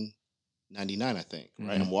 1999, I think. Right.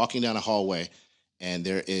 Mm-hmm. I'm walking down a hallway, and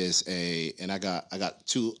there is I got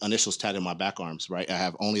two initials tagged in my back arms. Right. I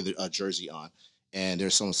have only the jersey on, and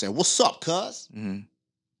there's someone saying, "What's up, cuz?" Mm-hmm.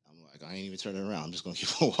 I'm like, I ain't even turning around. I'm just gonna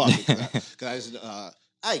keep on walking because I just,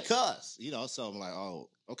 hey, cuz, So I'm like, oh,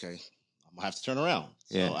 okay, I'm gonna have to turn around.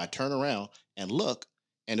 Yeah. So I turn around and look,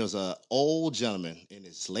 and there was a old gentleman in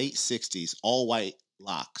his late 60s, all white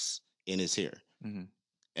locks in his hair, Mm-hmm.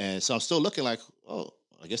 and so I'm still looking like, oh,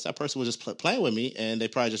 I guess that person was just playing with me, and they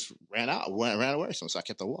probably just ran away. So I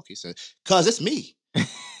kept on walking. He said, "Cuz, it's me.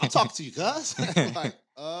 I'm talking to you, cuz." I'm like,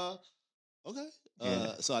 okay.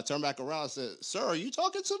 Yeah. So I turned back around and said, "Sir, are you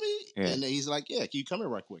talking to me?" Yeah. And he's like, "Yeah, can you come in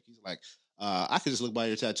right quick?" He's like, "I could just look by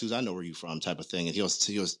your tattoos. I know where you from," type of thing. And he was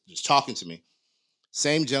just talking to me.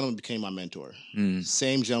 Same gentleman became my mentor. Mm.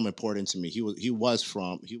 Same gentleman poured into me. He was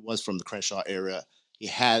from the Crenshaw area. He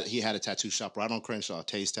had a tattoo shop right on Crenshaw,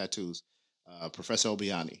 Taze Tattoos, Professor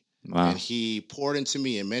Obiani. Wow. And he poured into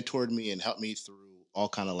me and mentored me and helped me through all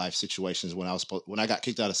kind of life situations when I got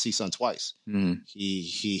kicked out of CSUN twice. Mm.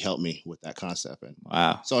 He helped me with that concept. And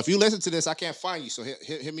Wow. so if you listen to this, I can't find you. So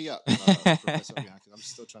hit me up, Professor Obiani, because I'm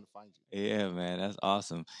still trying to find you. Yeah, man, that's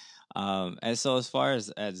awesome. And so as far as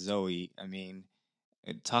at Zoe, I mean,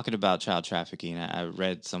 talking about child trafficking, I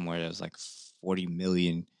read somewhere that was like 40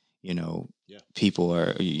 million, Yeah. people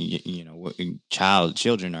are,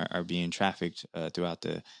 children are being trafficked throughout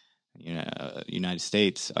the, United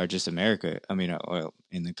States, or just America. I mean, or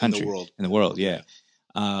in the country, in the world. Yeah.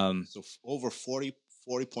 So over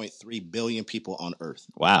 40.3 billion people on Earth.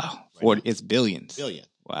 Wow. 40, it's billions. Billion.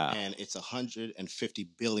 Wow. And it's $150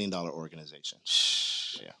 billion organization.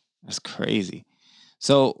 Yeah. That's crazy.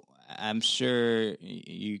 So I'm sure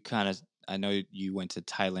you I know you went to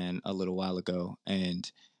Thailand a little while ago, and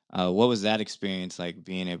what was that experience like,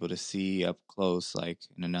 being able to see up close, like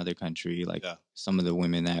in another country, like some of the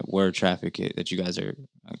women that were trafficked that you guys are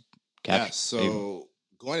capturing? Yeah. So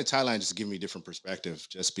going to Thailand just gave me a different perspective,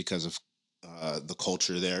 just because of the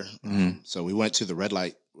culture there. So we went to the red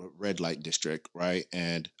light district, right?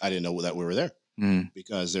 And I didn't know that we were there,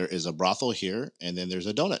 because there is a brothel here, and then there's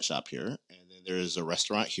a donut shop here, and then there's a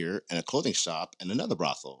restaurant here, and a clothing shop, and another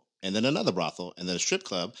brothel, and then another brothel, and then a strip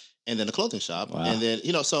club, and then a clothing shop, and then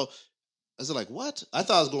so I was like, what? I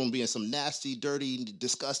thought I was going to be in some nasty, dirty,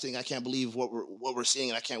 disgusting. I can't believe what we're seeing,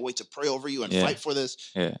 and I can't wait to pray over you and fight for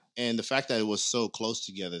this. Yeah. And the fact that it was so close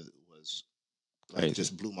together was like,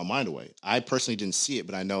 just blew my mind away. I personally didn't see it,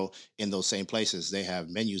 but I know in those same places they have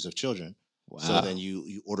menus of children. Wow. So then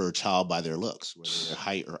you order a child by their looks, whether their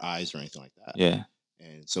height or eyes or anything like that. Yeah.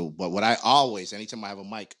 And so, but what I always, anytime I have a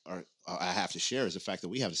mic, or I have to share, is the fact that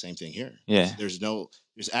we have the same thing here. Yeah. There's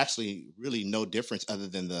actually really no difference other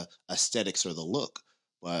than the aesthetics or the look.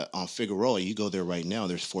 But on Figueroa, you go there right now,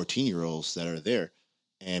 there's 14-year-olds that are there,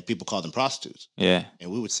 and people call them prostitutes. Yeah.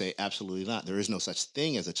 And we would say absolutely not. There is no such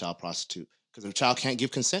thing as a child prostitute, because a child can't give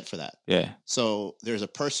consent for that. Yeah. So there's a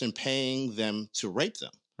person paying them to rape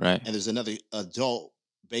them. Right. And there's another adult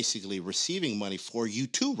basically receiving money for you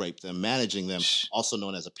to rape them, managing them, also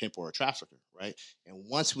known as a pimp or a trafficker, right? And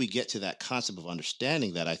once we get to that concept of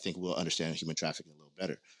understanding that, I think we'll understand human trafficking a little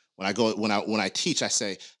better. When I teach, I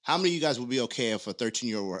say, how many of you guys would be okay if a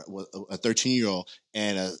 13-year-old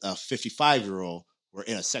and a 55-year-old were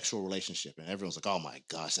in a sexual relationship? And everyone's like, oh my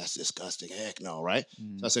gosh, that's disgusting. Heck no, right?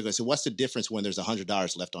 So I said, so what's the difference when there's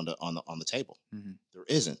 $100 left on the table? There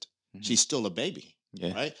isn't. She's still a baby.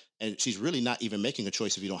 Yeah. Right. And she's really not even making a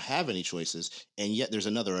choice if you don't have any choices. And yet there's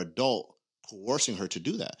another adult coercing her to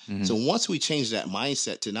do that. So once we change that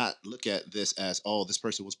mindset to not look at this as, oh, this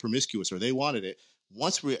person was promiscuous or they wanted it,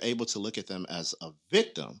 once we're able to look at them as a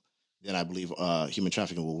victim, then I believe human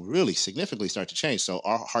trafficking will really significantly start to change. So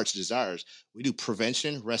our heart's desires, we do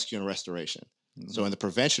prevention, rescue, and restoration. So in the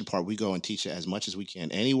prevention part, we go and teach it as much as we can.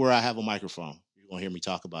 Anywhere I have a microphone, you're going to hear me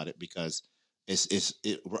talk about it, because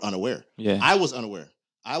we're unaware. Yeah. I was unaware.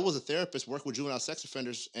 I was a therapist, worked with juvenile sex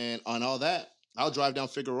offenders, and on all that, I would drive down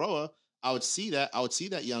Figueroa. I would see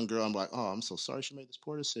that young girl. I'm like, oh, I'm so sorry she made this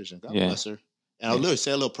poor decision. God bless her. And I would literally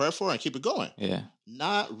say a little prayer for her and keep it going. Yeah.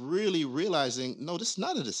 Not really realizing, no, this is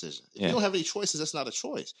not a decision. If you don't have any choices, that's not a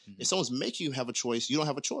choice. If someone's making you have a choice, you don't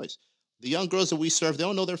have a choice. The young girls that we serve, they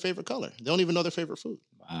don't know their favorite color. They don't even know their favorite food.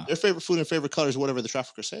 Wow. Their favorite food and favorite color is whatever the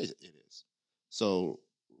trafficker says it is. So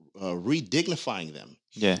redignifying them,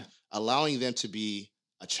 allowing them to be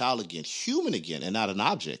a child again, human again, and not an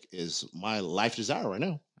object, is my life desire right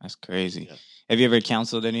now. That's crazy. Yeah. Have you ever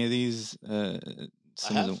counseled any of these? I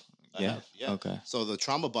have. Yeah. Okay. So the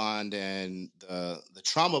trauma bond and the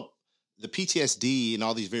trauma, the PTSD and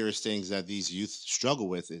all these various things that these youth struggle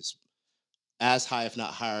with is as high, if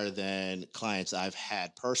not higher, than clients I've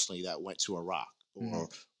had personally that went to Iraq Mhm. or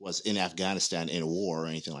was in Afghanistan in a war or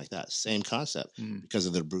anything like that. Same concept Mhm. because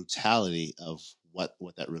of the brutality of what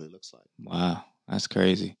that really looks like. Wow, that's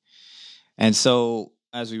crazy. And so,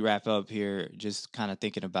 as we wrap up here, just kind of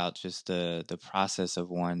thinking about just the process of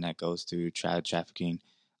one that goes through child trafficking.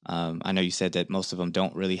 I know you said that most of them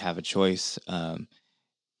don't really have a choice.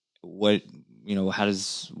 What how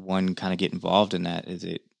does one kind of get involved in that? Is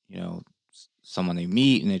it someone they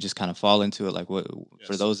meet and they just kind of fall into it? Like what for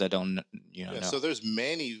Yes. those that don't Yeah. know? So there's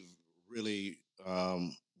many really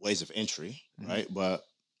ways of entry, Mhm. right? But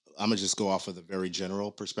I'm gonna just go off of the very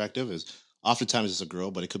general perspective. Is oftentimes it's a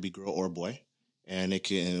girl, but it could be girl or boy, and it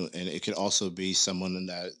could also be someone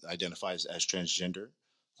that identifies as transgender.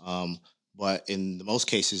 Um, but in the most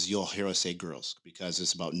cases, you'll hear us say girls because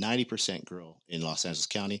it's about 90% girl in Los Angeles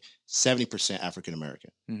County, 70% African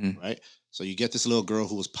American, Mhm. right? So you get this little girl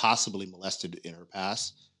who was possibly molested in her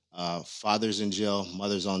past, father's in jail,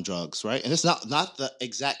 mother's on drugs, right? And it's not the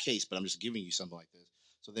exact case, but I'm just giving you something like this.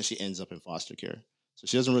 So then she ends up in foster care. So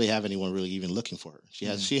she doesn't really have anyone really even looking for her.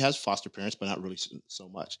 Mhm. She has foster parents, but not really so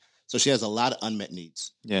much. So she has a lot of unmet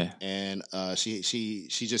needs, Yeah. and she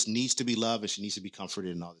just needs to be loved and she needs to be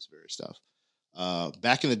comforted and all this various stuff.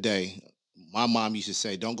 Back in the day, my mom used to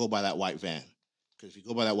say, "Don't go by that white van." Because if you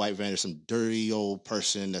go by that white van, there's some dirty old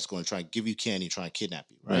person that's going to try and give you candy, try and kidnap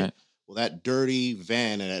you, right? Right. Well, that dirty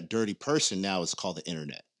van and that dirty person now is called the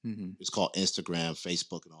internet. Mhm. It's called Instagram,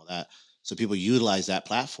 Facebook, and all that. So people utilize that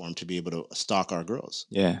platform to be able to stalk our girls.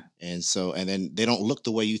 Yeah. And then they don't look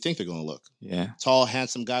the way you think they're going to look. Yeah. Tall,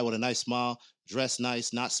 handsome guy with a nice smile, dressed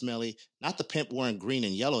nice, not smelly, not the pimp wearing green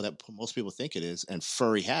and yellow that most people think it is, and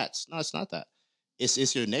furry hats. No, it's not that.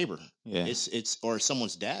 It's your neighbor. Yeah. It's or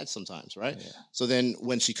someone's dad sometimes, right? Yeah. So then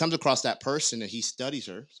when she comes across that person and he studies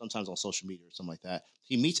her, sometimes on social media or something like that,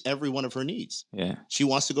 he meets every one of her needs. Yeah. She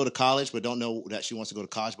wants to go to college, but don't know that she wants to go to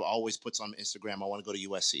college, but always puts on Instagram, I want to go to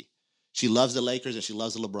USC. She loves the Lakers and she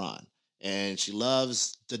loves the LeBron and she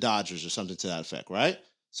loves the Dodgers or something to that effect, right?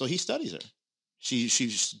 So he studies her. She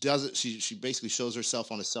does it. She basically shows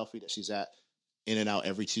herself on a selfie that she's at in and out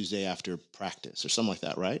every Tuesday after practice or something like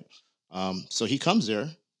that, right? So he comes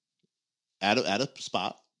there at a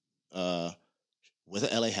spot uh, with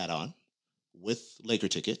an LA hat on, with Laker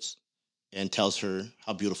tickets, and tells her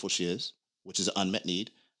how beautiful she is, which is an unmet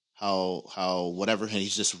need. How whatever, and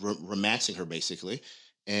he's just romancing her basically,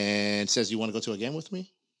 and says, "You want to go to a game with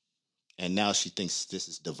me?" And now she thinks this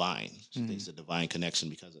is divine. She thinks Mhm. a divine connection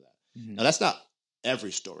because of that. Now Mhm. that's not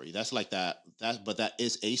every story. That's like that. But that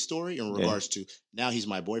is a story in Yeah. regards to now he's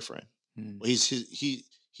my boyfriend. Mhm. Well,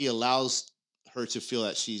 he allows her to feel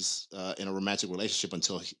that she's in a romantic relationship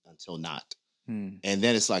until not. Mhm. And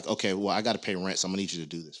then it's like, okay, well, I got to pay rent, so I'm gonna need you to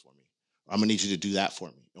do this for me, or I'm gonna need you to do that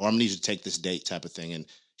for me, or I'm gonna need you to take this date type of thing. And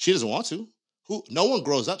she doesn't want to. Who? No one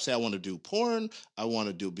grows up say I want to do porn, I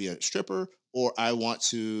want to be a stripper, or I want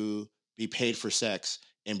to be paid for sex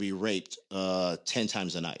and be raped 10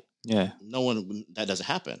 times a night. Yeah. No one that doesn't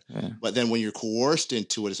happen. Yeah. But then when you're coerced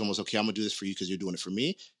into it, it's almost okay. I'm gonna do this for you because you're doing it for me.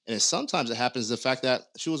 And then sometimes it happens the fact that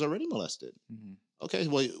she was already molested. Mhm. Okay,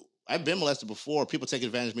 well, I've been molested before. People take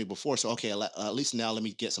advantage of me before. So, okay, at least now let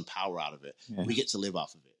me get some power out of it. Yeah. We get to live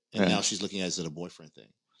off of it. And Yeah. now she's looking at it as a boyfriend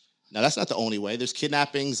thing. Now, that's not the only way. There's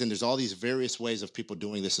kidnappings and there's all these various ways of people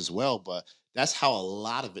doing this as well. But that's how a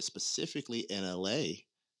lot of it, specifically in LA,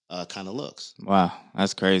 kind of looks. Wow,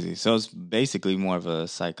 that's crazy. So it's basically more of a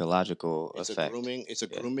psychological It's a effect. grooming. It's a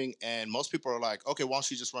Yeah. grooming. And most people are like, okay, why don't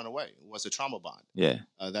she just run away? What's a trauma bond? Yeah.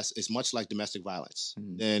 That's it's much like domestic violence.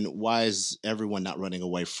 Mhm. Then why is everyone not running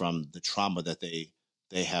away from the trauma that they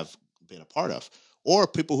have been a part of? Or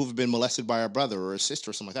people who've been molested by a brother or a sister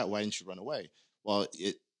or something like that. Why didn't you run away? Well,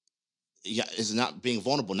 it's not being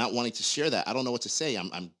vulnerable, not wanting to share that. I don't know what to say.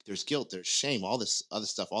 I'm there's guilt, there's shame, all this other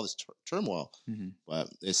stuff, all this turmoil. Mhm. But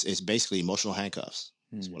it's basically emotional handcuffs.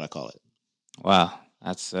 That's Mhm. what I call it. Wow,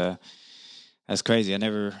 that's crazy. I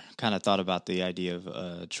never kind of thought about the idea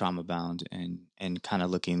of trauma bound and kind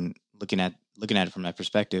of looking at it from that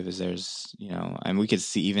perspective. Is there's and we could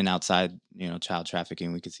see even outside child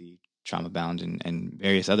trafficking, we could see trauma bound and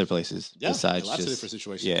various other places Yeah, besides lots of just different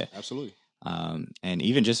situations. yeah. Absolutely. And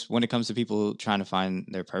even just when it comes to people trying to find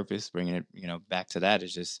their purpose, bringing it, back to that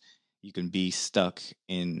is just you can be stuck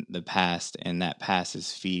in the past, and that past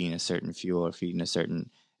is feeding a certain fuel or feeding a certain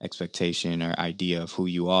expectation or idea of who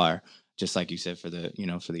you are. Just like you said, for the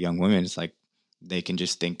young women, it's like they can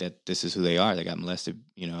just think that this is who they are. They got molested,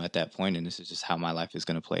 at that point, and this is just how my life is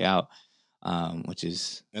going to play out. which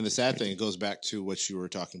is And the sad thing, it goes back to what you were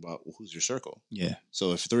talking about. Who's your circle? Yeah.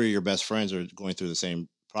 So if 3 of your best friends are going through the same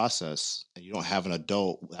process, and you don't have an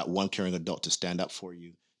adult, that one caring adult, to stand up for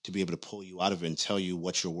you, to be able to pull you out of it and tell you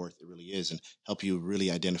what your worth really is, and help you really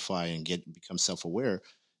identify and become self aware,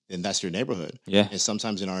 then that's your neighborhood. Yeah. And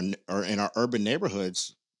sometimes in our urban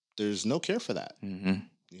neighborhoods, there's no care for that. Mm-hmm.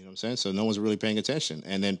 You know what I'm saying? So no one's really paying attention.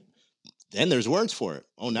 And then there's words for it.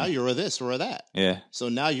 Oh, now you're a this or a that. Yeah. So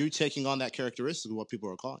now you're taking on that characteristic of what people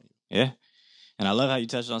are calling you. Yeah. And I love how you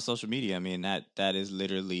touched on social media. I mean, that is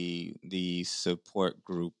literally the support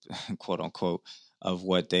group, quote unquote, of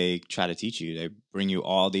what they try to teach you. They bring you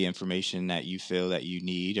all the information that you feel that you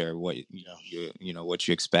need, or what what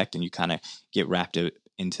you expect, and you kind of get wrapped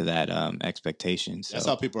into that expectation. So that's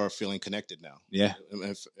how people are feeling connected now. Yeah.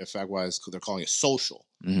 In fact, why they're calling it social.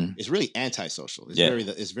 Mm-hmm. It's really antisocial. It's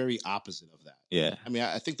it's very opposite of that. Yeah. I mean,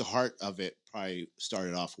 I think the heart of it probably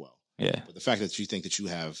started off well. Yeah. But the fact that you think that you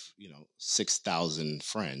have 6,000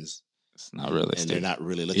 friends, it's not realistic, and they're not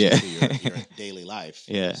really looking at your daily life.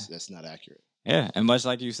 Yeah. That's not accurate. Yeah, and much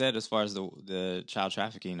like you said, as far as the child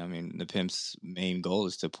trafficking, I mean, the pimp's main goal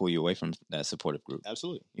is to pull you away from that supportive group.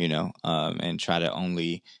 Absolutely. And try to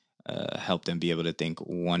only help them be able to think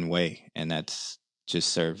one way, and that's just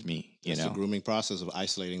serve me. It's the grooming process of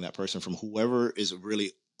isolating that person from whoever is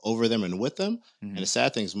really over them and with them. Mm-hmm. And the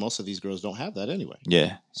sad thing is, most of these girls don't have that anyway.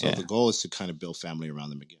 Yeah. So the goal is to kind of build family around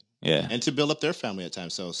them again. Yeah. And to build up their family at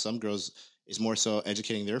times. So some girls, it's more so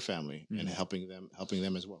educating their family and helping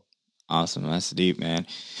them as well. Awesome. That's deep, man.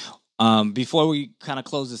 Before we kind of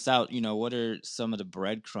close this out, what are some of the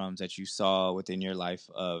breadcrumbs that you saw within your life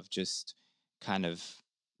of just kind of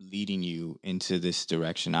leading you into this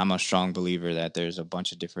direction? I'm a strong believer that there's a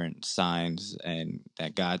bunch of different signs and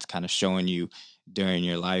that God's kind of showing you during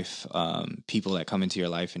your life, people that come into your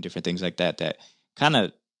life and different things like that kind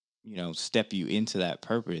of, step you into that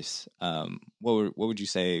purpose. What would you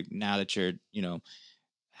say now that you're, you're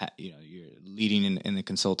leading in the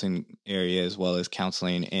consulting area as well as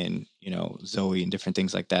counseling and, Zoe and different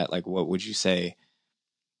things like that? Like, what would you say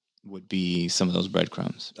would be some of those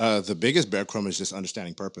breadcrumbs? The biggest breadcrumb is just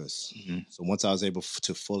understanding purpose. Mm-hmm. So once I was able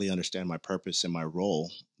to fully understand my purpose and my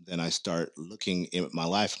role, then I start looking at my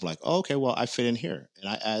life. I'm like, oh, okay, well, I fit in here and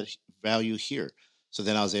I add value here. So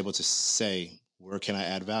then I was able to say, where can I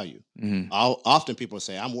add value? Mm-hmm. Often people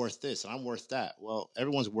say, I'm worth this and I'm worth that. Well,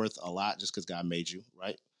 everyone's worth a lot just because God made you,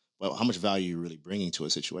 right? But how much value are you really bringing to a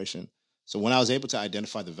situation? So when I was able to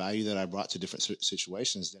identify the value that I brought to different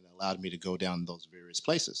situations, then it allowed me to go down those various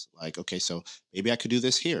places. Like, okay, so maybe I could do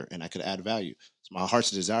this here and I could add value. So my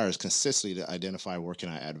heart's desire is consistently to identify where can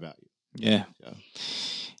I add value. Yeah.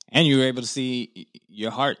 And you were able to see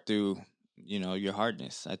your heart through, your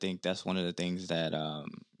hardness. I think that's one of the things that,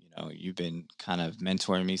 you've been kind of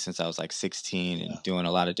mentoring me since I was like 16 and doing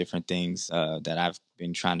a lot of different things that I've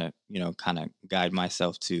been trying to, kind of guide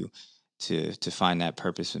myself to find that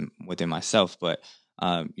purpose within myself. But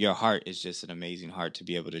your heart is just an amazing heart to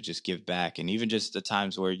be able to just give back. And even just the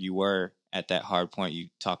times where you were at that hard point, you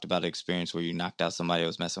talked about an experience where you knocked out somebody that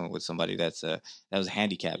was messing with somebody that was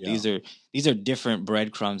handicapped. Yeah. These are different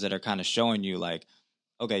breadcrumbs that are kind of showing you like,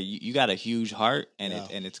 okay, you got a huge heart and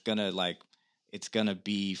it's gonna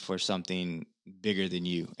be for something bigger than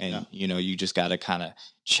you, and you just got to kind of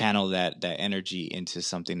channel that energy into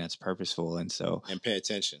something that's purposeful, and pay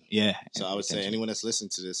attention. Yeah. So I would say anyone that's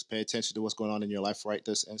listening to this, pay attention to what's going on in your life right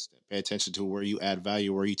this instant. Pay attention to where you add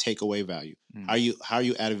value, where you take away value. How are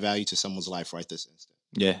you adding value to someone's life right this instant?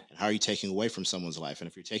 Yeah. And how are you taking away from someone's life? And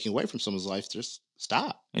if you're taking away from someone's life, just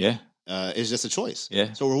stop. Yeah. It's just a choice.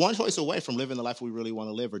 Yeah. So we're one choice away from living the life we really want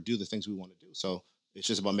to live or do the things we want to do. So it's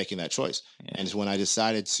just about making that choice. Yeah. And it's when I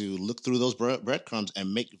decided to look through those breadcrumbs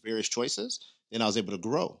and make various choices, then I was able to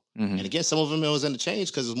grow. Mm-hmm. And again, some of them it was in the change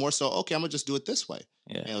because it was more so, okay, I'm going to just do it this way.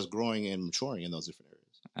 Yeah. And I was growing and maturing in those different areas.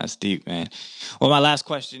 That's deep, man. Well, my last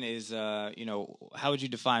question is, how would you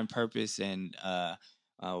define purpose, and how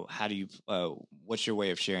do you, what's your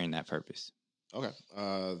way of sharing that purpose? Okay.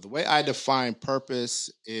 The way I define purpose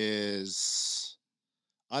is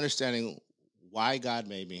understanding why God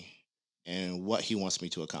made me and what he wants me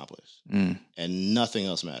to accomplish. And nothing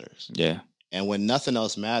else matters. Yeah. And when nothing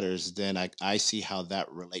else matters, then I see how that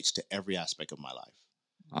relates to every aspect of my life.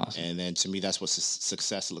 Awesome. And then to me, that's what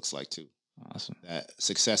success looks like too. Awesome. That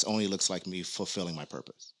success only looks like me fulfilling my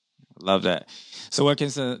purpose. Love that. So where can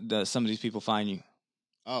some of these people find you?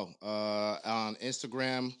 On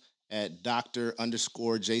Instagram at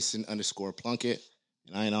Dr._Jason_Plunkett.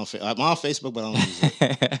 And I'm on Facebook, but I don't use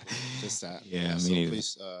it. Just that. Yeah, so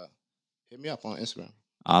please hit me up on Instagram.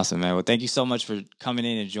 Awesome, man. Well, thank you so much for coming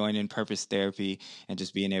in and joining Purpose Therapy and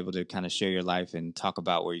just being able to kind of share your life and talk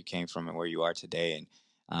about where you came from and where you are today.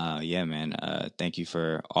 And yeah, man, thank you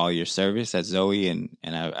for all your service at Zoe. And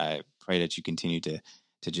I pray that you continue to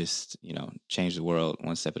just, change the world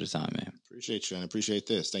one step at a time, man. Appreciate you and appreciate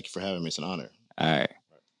this. Thank you for having me. It's an honor. All right.